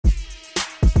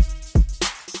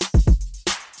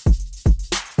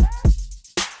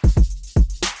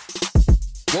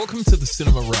Welcome to the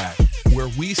Cinema Rag, where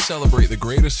we celebrate the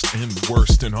greatest and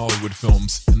worst in Hollywood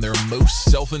films and their most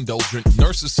self-indulgent,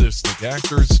 narcissistic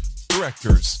actors,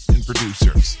 directors, and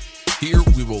producers. Here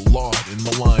we will laud and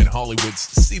malign Hollywood's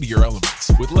seedier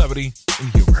elements with levity and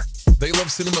humor. They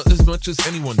love cinema as much as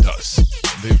anyone does,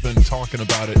 and they've been talking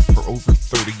about it for over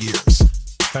 30 years.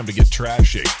 Time to get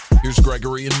trashy. Here's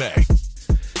Gregory and May.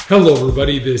 Hello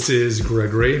everybody, this is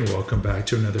Gregory and welcome back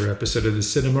to another episode of the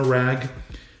Cinema Rag.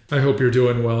 I hope you're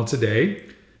doing well today.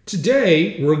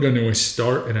 Today we're going to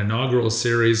start an inaugural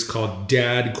series called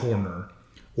Dad Corner,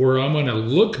 where I'm going to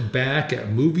look back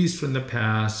at movies from the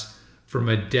past from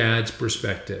a dad's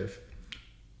perspective.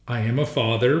 I am a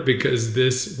father because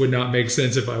this would not make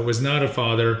sense if I was not a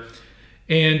father,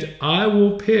 and I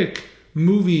will pick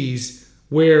movies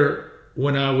where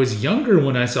when I was younger,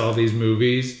 when I saw these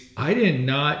movies, I did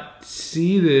not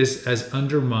see this as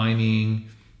undermining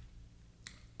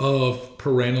of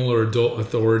parental or adult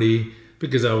authority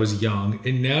because I was young.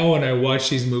 And now when I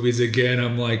watch these movies again,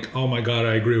 I'm like, oh my God,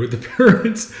 I agree with the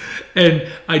parents. And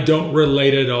I don't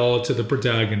relate at all to the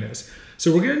protagonist.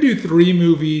 So we're going to do 3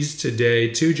 movies today,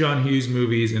 2 John Hughes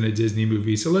movies and a Disney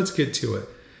movie. So let's get to it.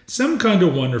 Some Kind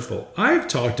of Wonderful. I've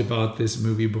talked about this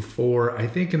movie before. I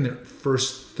think in the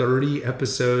first 30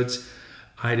 episodes,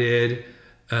 I did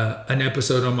an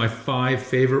episode on my 5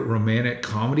 favorite romantic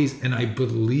comedies, and I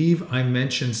believe I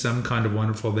mentioned Some Kind of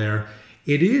Wonderful there.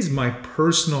 It is my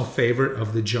personal favorite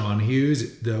of the John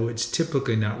Hughes, though it's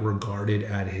typically not regarded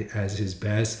as his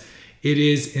best. It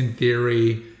is, in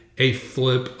theory, a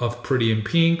flip of Pretty in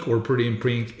Pink, or Pretty in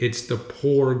Pink, it's the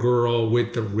poor girl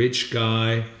with the rich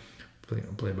guy,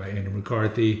 played by Andrew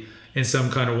McCarthy. And Some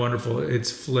Kind of Wonderful,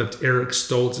 it's flipped. Eric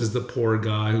Stoltz is the poor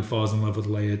guy who falls in love with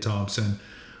Leah Thompson,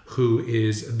 who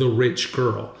is the rich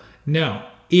girl. Now,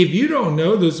 if you don't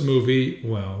know this movie,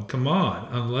 well, come on.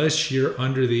 Unless you're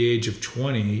under the age of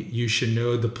 20, you should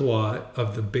know the plot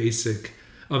of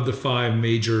the 5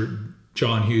 major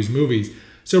John Hughes movies.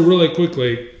 So really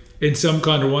quickly, in Some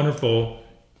Kind of Wonderful,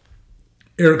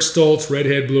 Eric Stoltz,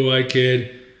 redhead, blue-eyed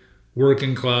kid,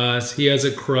 working class. He has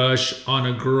a crush on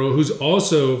a girl who's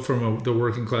also from the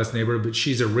working class neighborhood, but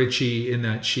she's a richie in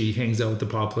that she hangs out with the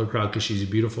popular crowd because she's a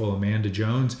beautiful Amanda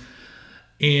Jones.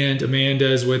 And Amanda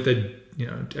is with a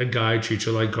guy who treats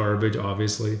her like garbage,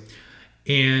 obviously.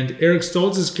 And Eric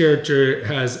Stoltz's character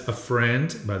has a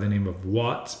friend by the name of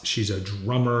Watts. She's a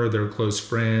drummer. They're close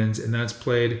friends, and that's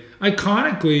played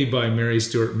iconically by Mary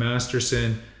Stuart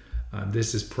Masterson.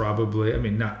 This is probably,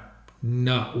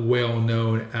 not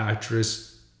well-known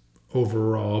actress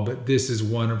overall, but this is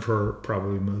one of her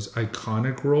probably most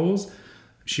iconic roles.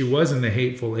 She was in The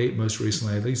Hateful Eight most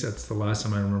recently. At least that's the last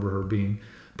time I remember her being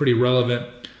pretty relevant.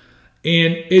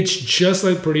 And it's just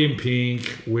like Pretty in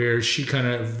Pink, where she kind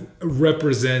of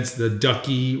represents the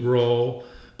Ducky role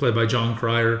played by John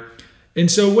Cryer. And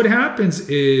so what happens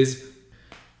is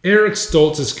Eric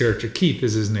Stoltz's character, Keith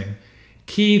is his name.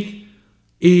 Keith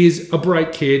is a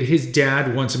bright kid. His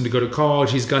dad wants him to go to college.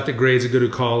 He's got the grades to go to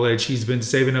college. He's been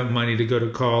saving up money to go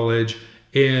to college.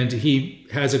 And he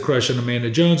has a crush on Amanda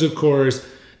Jones, of course.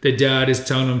 The dad is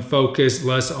telling him focus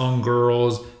less on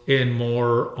girls and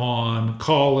more on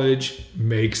college.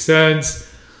 Makes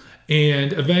sense.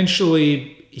 And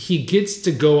eventually he gets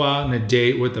to go out on a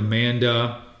date with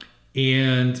Amanda.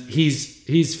 And he's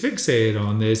fixated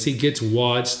on this. He gets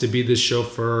Watts to be the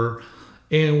chauffeur.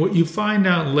 And what you find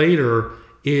out later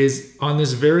is on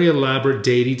this very elaborate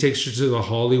date, he takes her to the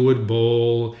Hollywood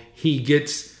Bowl. He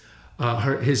gets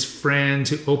his friend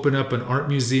to open up an art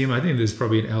museum. I think this is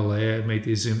probably in LA. I make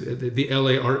the assumption, the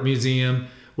LA Art Museum,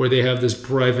 where they have this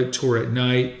private tour at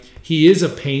night. He is a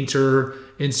painter.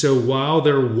 And so while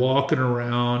they're walking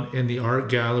around in the art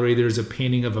gallery, there's a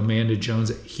painting of Amanda Jones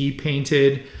that he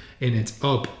painted, and it's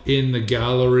up in the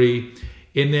gallery.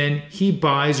 And then he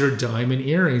buys her diamond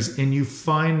earrings, and you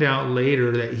find out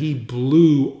later that he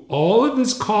blew all of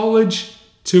his college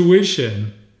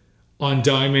tuition on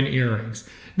diamond earrings.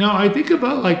 Now, I think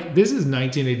about, this is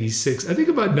 1986. I think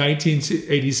about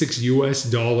 1986 US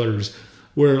dollars,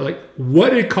 where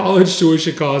what did college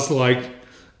tuition cost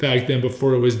back then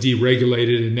before it was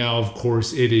deregulated? And now, of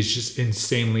course, it is just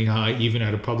insanely high, even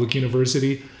at a public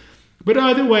university. But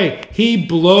either way, he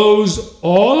blows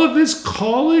all of his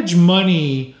college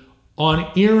money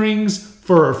on earrings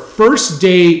for a first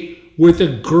date with a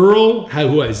girl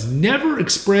who has never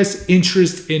expressed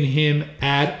interest in him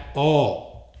at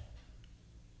all.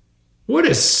 What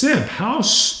a simp. How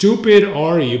stupid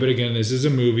are you? But again, this is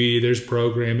a movie. There's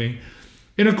programming.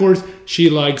 And of course, she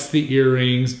likes the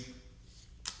earrings.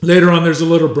 Later on, there's a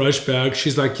little brushback.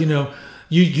 She's like,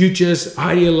 You just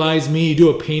idealize me, you do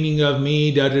a painting of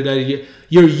me, da da da.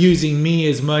 You're using me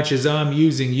as much as I'm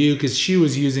using you, because she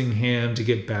was using him to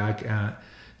get back at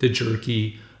the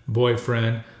jerky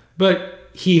boyfriend. But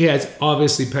he has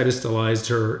obviously pedestalized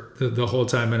her the whole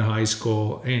time in high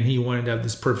school, and he wanted to have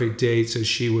this perfect date so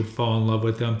she would fall in love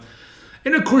with him.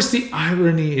 And of course, the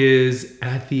irony is,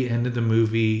 at the end of the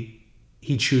movie,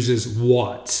 he chooses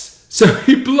Watts. So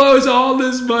he blows all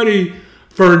this money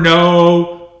for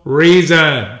no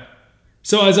reason.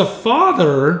 So as a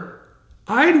father,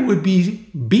 I would be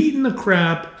beating the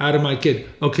crap out of my kid.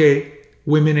 Okay,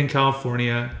 women in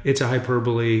California, it's a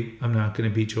hyperbole. I'm not going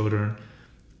to beat children.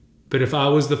 But if I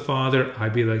was the father,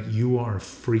 I'd be like, you are a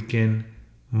freaking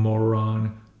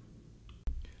moron.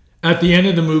 At the end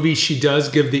of the movie, she does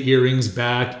give the earrings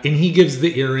back, and he gives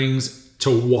the earrings to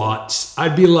Watts.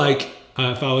 I'd be like,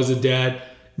 if I was a dad,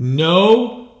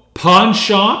 no pawn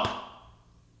shop.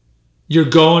 You're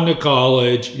going to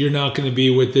college. You're not going to be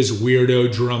with this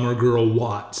weirdo drummer girl,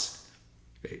 Watts.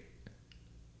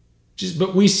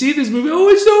 But we see this movie, oh,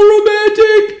 it's so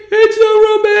romantic. It's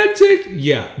so romantic.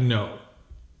 Yeah, no.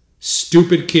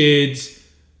 Stupid kids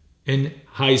in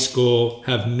high school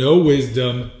have no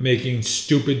wisdom, making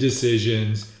stupid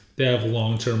decisions that have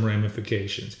long-term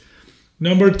ramifications.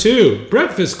 Number 2,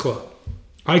 Breakfast Club.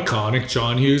 Iconic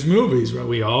John Hughes movies, right?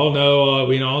 We all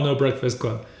know Breakfast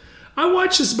Club. I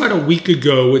watched this about a week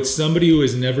ago with somebody who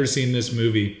has never seen this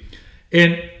movie.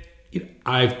 And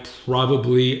I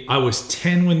was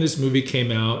 10 when this movie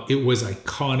came out. It was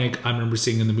iconic. I remember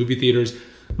seeing it in the movie theaters.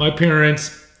 My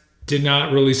parents did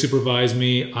not really supervise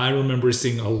me. I remember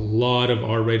seeing a lot of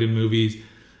R-rated movies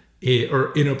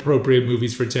or inappropriate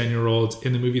movies for 10-year-olds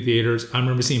in the movie theaters. I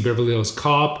remember seeing Beverly Hills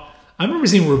Cop. I remember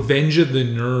seeing Revenge of the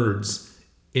Nerds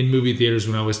in movie theaters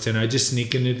when I was 10. I just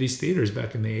sneak into these theaters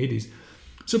back in the 80s.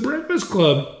 So Breakfast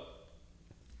Club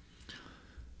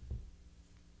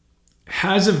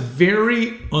has a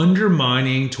very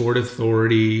undermining toward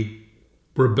authority,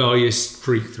 rebellious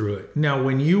streak through it. Now,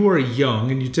 when you are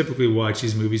young and you typically watch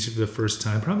these movies for the first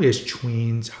time, probably as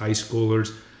tweens, high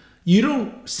schoolers, you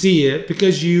don't see it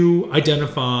because you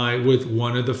identify with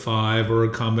one of the 5 or a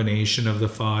combination of the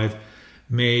 5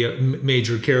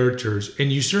 major characters,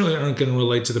 and you certainly aren't going to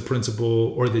relate to the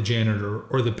principal or the janitor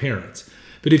or the parents.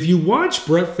 But if you watch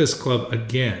Breakfast Club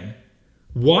again,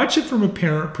 watch it from a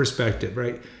parent perspective,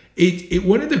 right?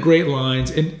 One of the great lines,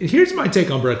 and here's my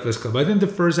take on Breakfast Club. I think the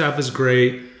first half is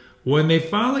great. When they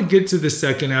finally get to the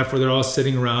second half where they're all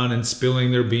sitting around and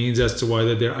spilling their beans as to why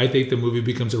they're there, I think the movie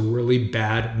becomes a really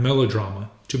bad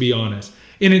melodrama, to be honest.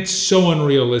 And it's so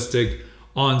unrealistic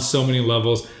on so many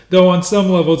levels. Though on some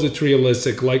levels it's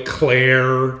realistic, like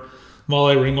Claire,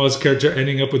 Molly Ringwald's character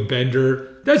ending up with Bender.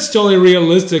 That's totally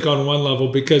realistic on one level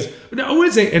because, I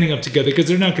wouldn't say ending up together because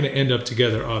they're not going to end up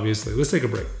together, obviously. Let's take a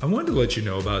break. I wanted to let you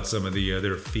know about some of the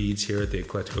other feeds here at the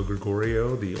Eclectico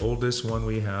Gregorio. The oldest one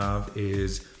we have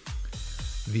is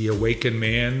The Awakened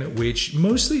Man, which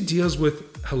mostly deals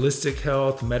with holistic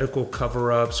health, medical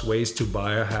cover-ups, ways to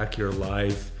biohack your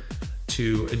life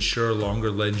to ensure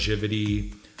longer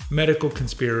longevity, medical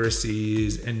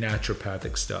conspiracies, and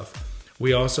naturopathic stuff.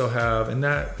 We also have, and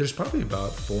that there's probably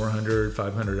about 400,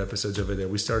 500 episodes over there.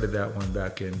 We started that one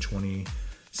back in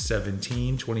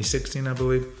 2016, I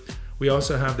believe. We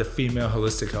also have the Female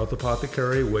Holistic Health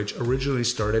Apothecary, which originally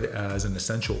started as an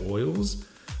essential oils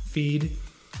feed.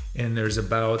 And there's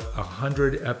about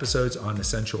 100 episodes on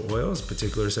essential oils,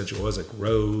 particular essential oils like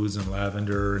rose and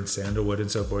lavender and sandalwood and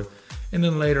so forth. And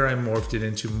then later I morphed it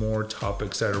into more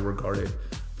topics that are regarded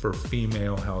for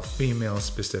female health, female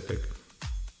specific.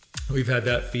 We've had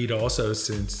that feed also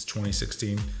since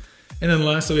 2016. And then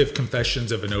lastly, we have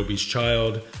Confessions of an Obese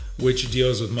Child, which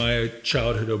deals with my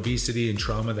childhood obesity and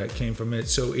trauma that came from it.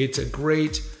 So it's a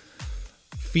great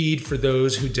feed for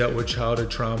those who dealt with childhood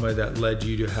trauma that led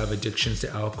you to have addictions to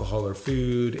alcohol or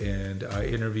food. And I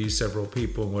interviewed several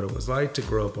people on what it was like to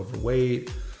grow up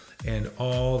overweight and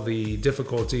all the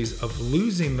difficulties of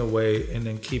losing the weight and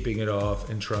then keeping it off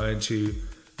and trying to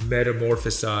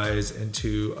metamorphosize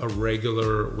into a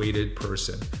regular weighted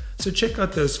person. So check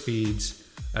out those feeds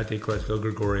at the Eclectico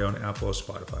Gregorio on Apple or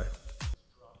Spotify.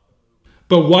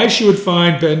 But why she would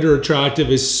find Bender attractive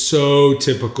is so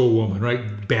typical woman,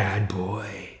 right? Bad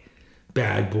boy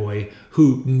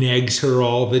who negs her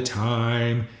all the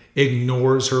time,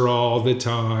 ignores her all the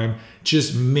time,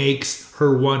 just makes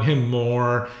her want him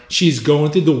more. She's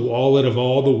going through the wallet of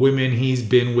all the women he's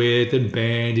been with and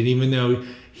banged, and even though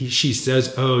she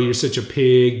says, oh, you're such a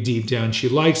pig, deep down she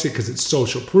likes it because it's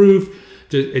social proof.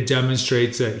 It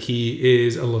demonstrates that he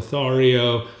is a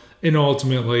Lothario. And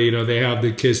ultimately, they have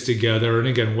the kiss together. And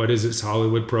again, what is this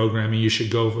Hollywood programming? You should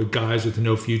go with guys with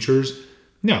no futures?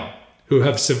 No. Who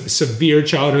have severe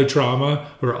childhood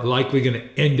trauma, who are likely going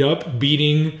to end up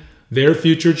beating their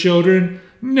future children?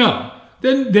 No.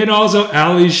 Then also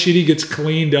Ally Sheedy gets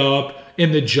cleaned up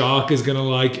and the jock is going to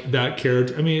like that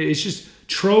character. I mean, it's just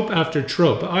trope after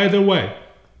trope. Either way,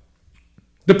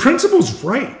 the principal's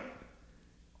right.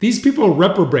 These people are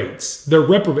reprobates. They're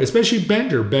reprobate, especially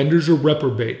Bender. Bender's a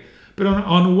reprobate. But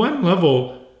on one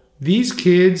level, these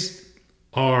kids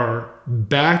are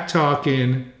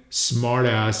back-talking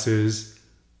smartasses.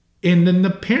 And then the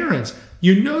parents,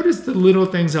 you notice the little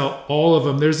things, how all of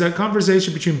them, there's that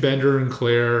conversation between Bender and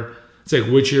Claire. It's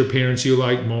like, which of your parents you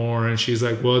like more? And she's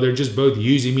like, well, they're just both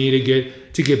using me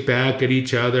to get back at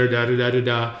each other,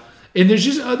 da-da-da-da-da. And there's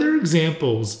just other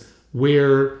examples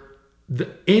where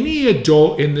any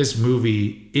adult in this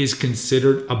movie is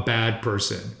considered a bad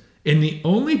person. And the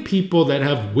only people that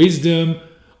have wisdom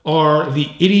are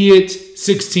the idiot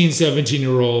 16,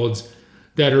 17-year-olds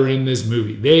that are in this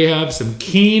movie. They have some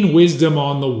keen wisdom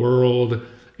on the world,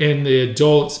 and the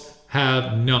adults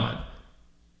have none.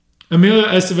 Emilio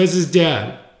Estevez's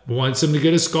dad wants him to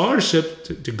get a scholarship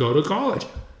to go to college.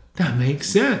 That makes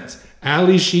sense.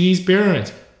 Ally Sheedy's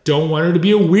parents don't want her to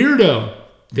be a weirdo.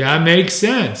 That makes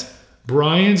sense.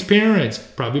 Brian's parents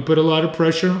probably put a lot of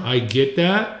pressure on him. I get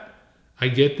that.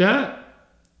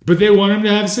 But they want him to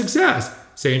have success.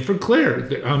 Same for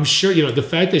Claire. I'm sure, the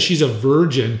fact that she's a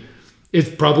virgin is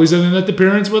probably something that the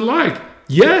parents would like.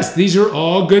 Yes, these are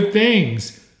all good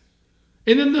things.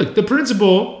 And then look, the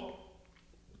principal,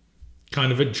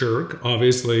 kind of a jerk,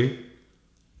 obviously.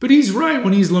 But he's right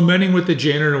when he's lamenting with the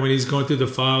janitor, when he's going through the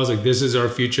files, like, this is our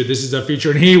future,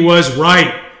 and he was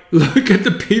right. Look at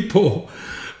the people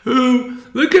who,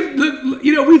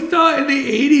 we thought in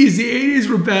the 80s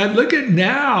were bad. Look at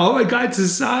now. Oh my God,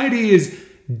 society is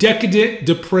decadent,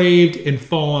 depraved, and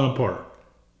falling apart.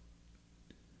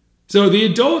 So the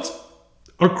adults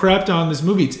are crapped on this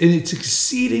movie. It's an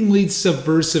exceedingly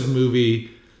subversive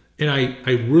movie, and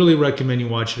I really recommend you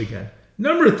watch it again.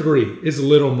 Number 3 is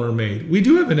Little Mermaid. We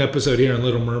do have an episode here on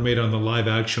Little Mermaid on the live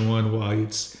action one, why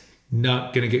it's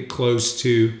not going to get close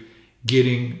to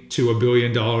getting to $1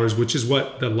 billion, which is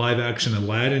what the live action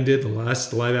Aladdin did, the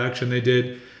last live action they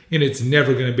did. And it's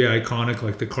never going to be iconic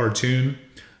like the cartoon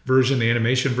version, the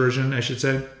animation version, I should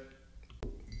say.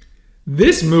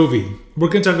 This movie, we're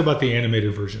going to talk about the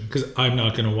animated version because I'm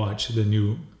not going to watch the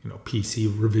new, PC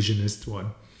revisionist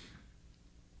one.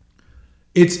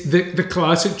 It's the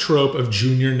classic trope of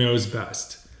Junior knows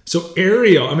best. So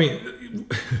Ariel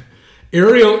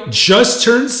just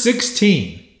turned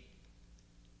 16.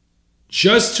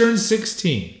 Just turned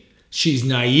 16. She's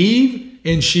naive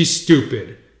and she's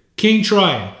stupid. King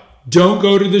Triton, don't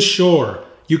go to the shore.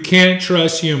 You can't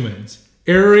trust humans.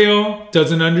 Ariel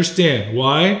doesn't understand.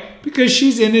 Why? Because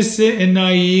she's innocent and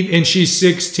naive and she's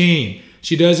 16.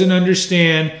 She doesn't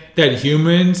understand that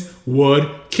humans would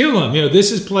kill him.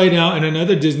 This is played out in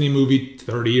another Disney movie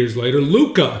 30 years later,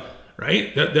 Luca,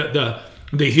 right?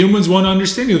 The humans won't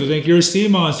understand you. They think you're a sea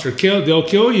monster. They'll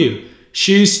kill you.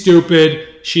 She's stupid.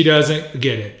 She doesn't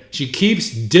get it. She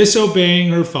keeps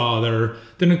disobeying her father.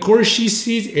 Then, of course, she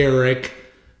sees Eric,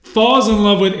 falls in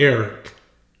love with Eric.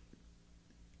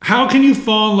 How can you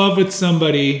fall in love with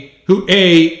somebody who,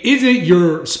 A, isn't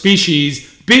your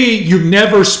species, B, you've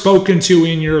never spoken to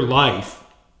in your life?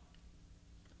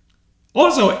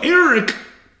 Also, Eric,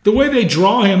 the way they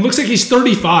draw him, looks like he's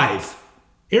 35.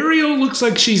 Ariel looks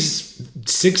like she's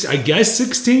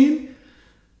 16?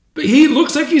 But he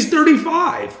looks like he's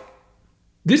 35.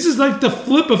 This is like the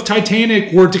flip of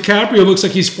Titanic where DiCaprio looks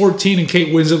like he's 14 and Kate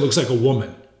Winslet looks like a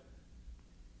woman.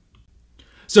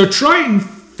 So Triton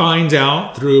finds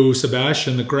out through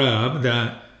Sebastian the Crab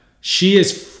that she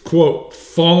is, quote,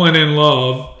 fallen in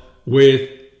love with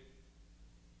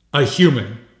a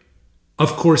human.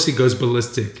 Of course he goes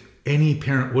ballistic. Any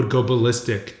parent would go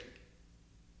ballistic.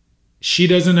 She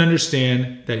doesn't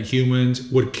understand that humans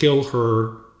would kill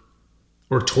her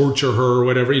or torture her or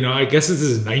whatever. I guess this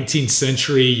is 19th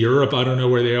century Europe. I don't know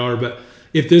where they are, but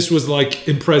if this was like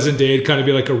in present day, it'd kind of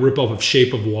be like a ripoff of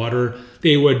Shape of Water.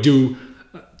 They would do,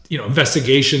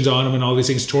 investigations on him and all these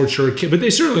things, torture her, but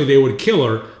they would kill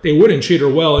her. They wouldn't treat her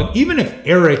well. And even if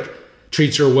Eric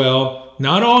treats her well,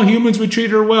 not all humans would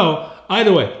treat her well.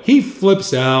 Either way, he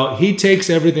flips out. He takes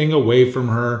everything away from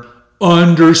her.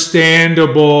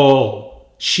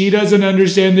 Understandable. She doesn't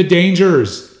understand the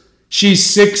dangers. She's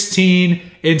 16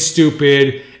 and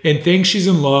stupid and thinks she's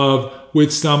in love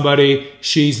with somebody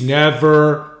she's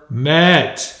never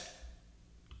met.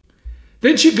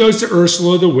 Then she goes to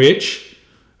Ursula the witch,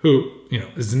 who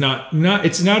it's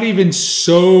not even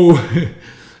so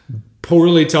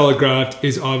poorly telegraphed,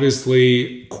 is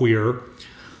obviously queer.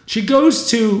 She goes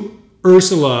to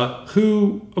Ursula,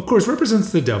 who of course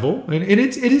represents the devil, and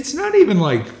it's not even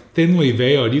like thinly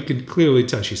veiled. You can clearly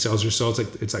tell she sells her soul.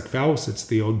 It's like Faust. It's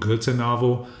the old Goethe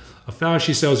novel of Faust.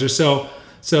 She sells her soul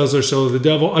to the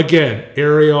devil. Again,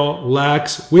 Ariel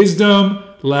lacks wisdom,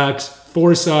 lacks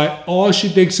foresight. All she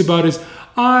thinks about is,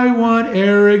 I want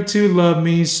Eric to love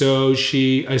me. So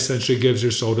she essentially gives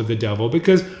her soul to the devil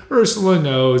because Ursula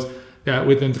knows that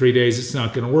within 3 days it's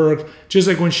not going to work. Just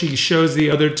like when she shows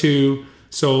the other two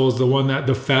souls,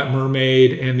 the fat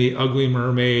mermaid and the ugly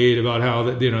mermaid, about how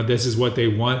that this is what they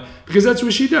want, because that's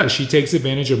what she does. She takes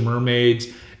advantage of mermaids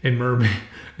and mermaids.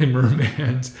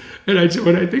 And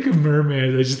when I think of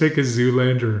mermaids, I just think of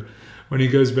Zoolander when he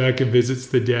goes back and visits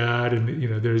the dad,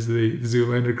 and there's the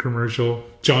Zoolander commercial.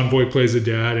 John Voight plays the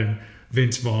dad, and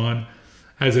Vince Vaughn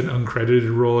has an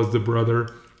uncredited role as the brother,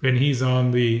 and he's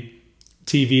on the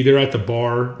TV. They're at the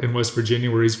bar in West Virginia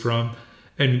where he's from,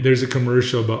 and there's a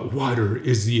commercial about water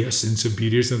is the essence of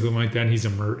beauty or something like that. And he's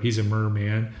a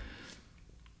merman.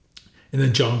 And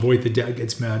then John Voight, the dad,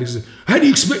 gets mad. He says, how do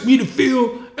you expect me to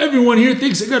feel? Everyone here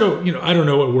thinks I got I don't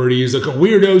know what word he used, like a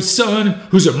weirdo son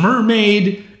who's a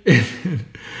mermaid. And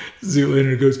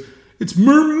Zoolander goes, it's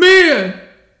merman.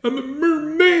 I'm a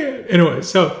merman. Anyway,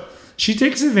 so she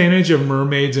takes advantage of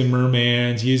mermaids and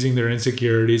mermans using their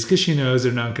insecurities because she knows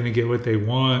they're not going to get what they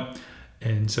want.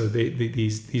 And so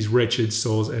these wretched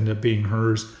souls end up being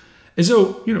hers. And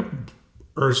so,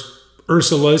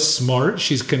 Ursula's smart.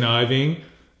 She's conniving.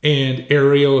 And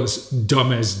Ariel is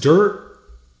dumb as dirt.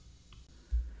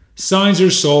 Signs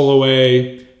her soul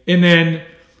away. And then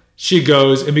she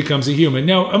goes and becomes a human.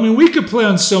 Now, I mean, we could play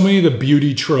on so many of the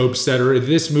beauty tropes that are in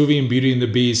this movie and Beauty and the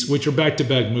Beast, which are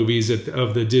back-to-back movies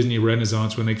of the Disney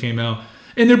Renaissance when they came out.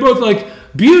 And they're both like,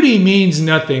 beauty means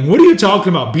nothing. What are you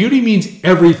talking about? Beauty means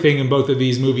everything in both of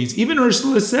these movies. Even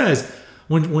Ursula says,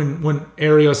 when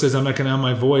Ariel says, I'm not going to have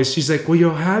my voice, she's like, well,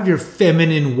 you'll have your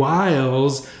feminine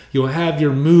wiles. You'll have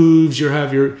your moves. You'll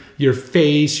have your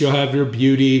face. You'll have your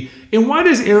beauty. And why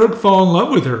does Eric fall in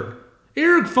love with her?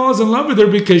 Eric falls in love with her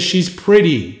because she's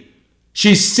pretty.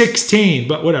 She's 16,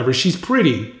 but whatever. She's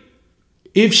pretty.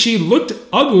 If she looked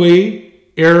ugly,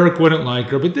 Eric wouldn't like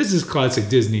her. But this is classic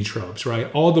Disney tropes,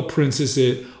 right? All the princes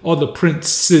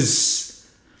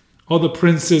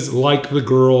like the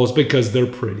girls because they're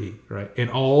pretty, right? And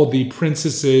all the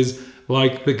princesses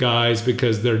like the guys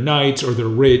because they're knights or they're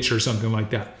rich or something like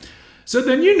that. So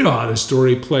then you know how the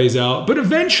story plays out. But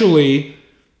eventually,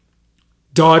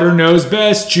 daughter knows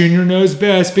best, junior knows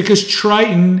best, because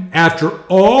Triton, after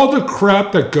all the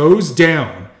crap that goes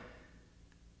down,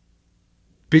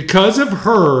 because of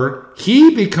her,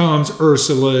 he becomes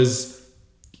Ursula's,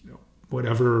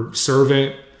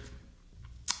 servant.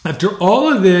 After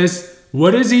all of this,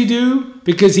 what does he do?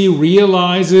 Because he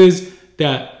realizes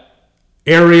that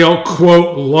Ariel,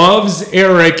 quote, loves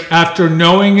Eric after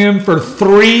knowing him for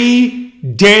 3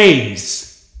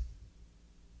 days.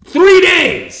 3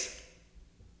 days.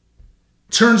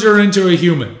 Turns her into a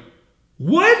human.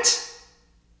 What?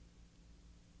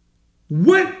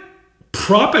 What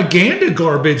propaganda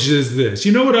garbage is this?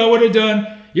 You know what I would have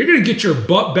done? You're going to get your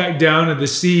butt back down in the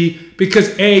sea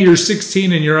because A, you're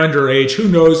 16 and you're underage. Who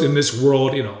knows in this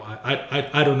world,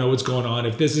 I don't know what's going on.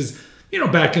 If this is,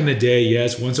 back in the day,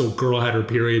 yes, once a girl had her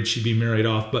period, she'd be married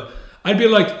off. But I'd be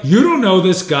like, you don't know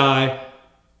this guy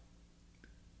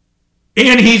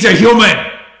and he's a human.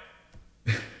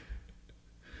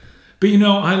 But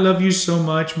I love you so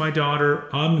much, my daughter.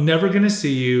 I'm never going to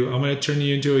see you. I'm going to turn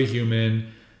you into a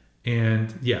human.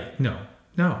 And yeah, no.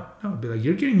 I'd be like,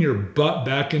 you're getting your butt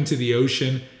back into the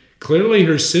ocean. Clearly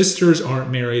her sisters aren't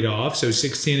married off. So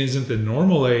 16 isn't the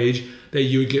normal age that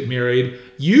you would get married.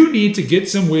 You need to get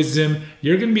some wisdom.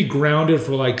 You're going to be grounded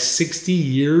for like 60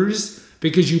 years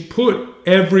because you put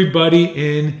everybody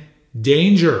in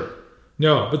danger.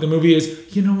 No, but the movie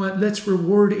is, you know what? Let's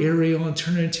reward Ariel and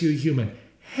turn her into a human.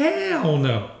 Hell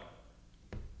no.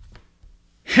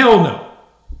 Hell no.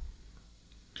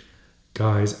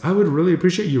 Guys, I would really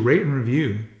appreciate you rate and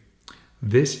review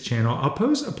this channel. I'll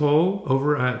post a poll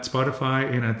over at Spotify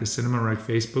and at the Cinema Rec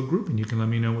Facebook group, and you can let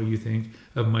me know what you think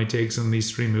of my takes on these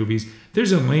 3 movies.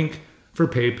 There's a link for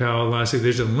PayPal. Lastly,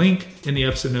 there's a link in the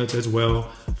episode notes as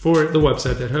well for the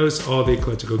website that hosts all the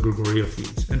Eclectical Gregorio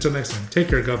feeds. Until next time, take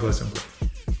care. God bless and bless.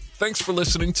 Thanks for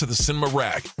listening to the Cinema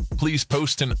Rag. Please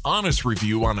post an honest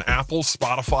review on Apple,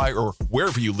 Spotify, or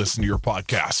wherever you listen to your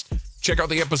podcast. Check out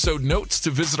the episode notes to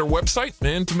visit our website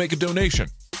and to make a donation.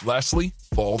 Lastly,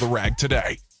 follow the rag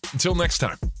today. Until next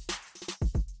time.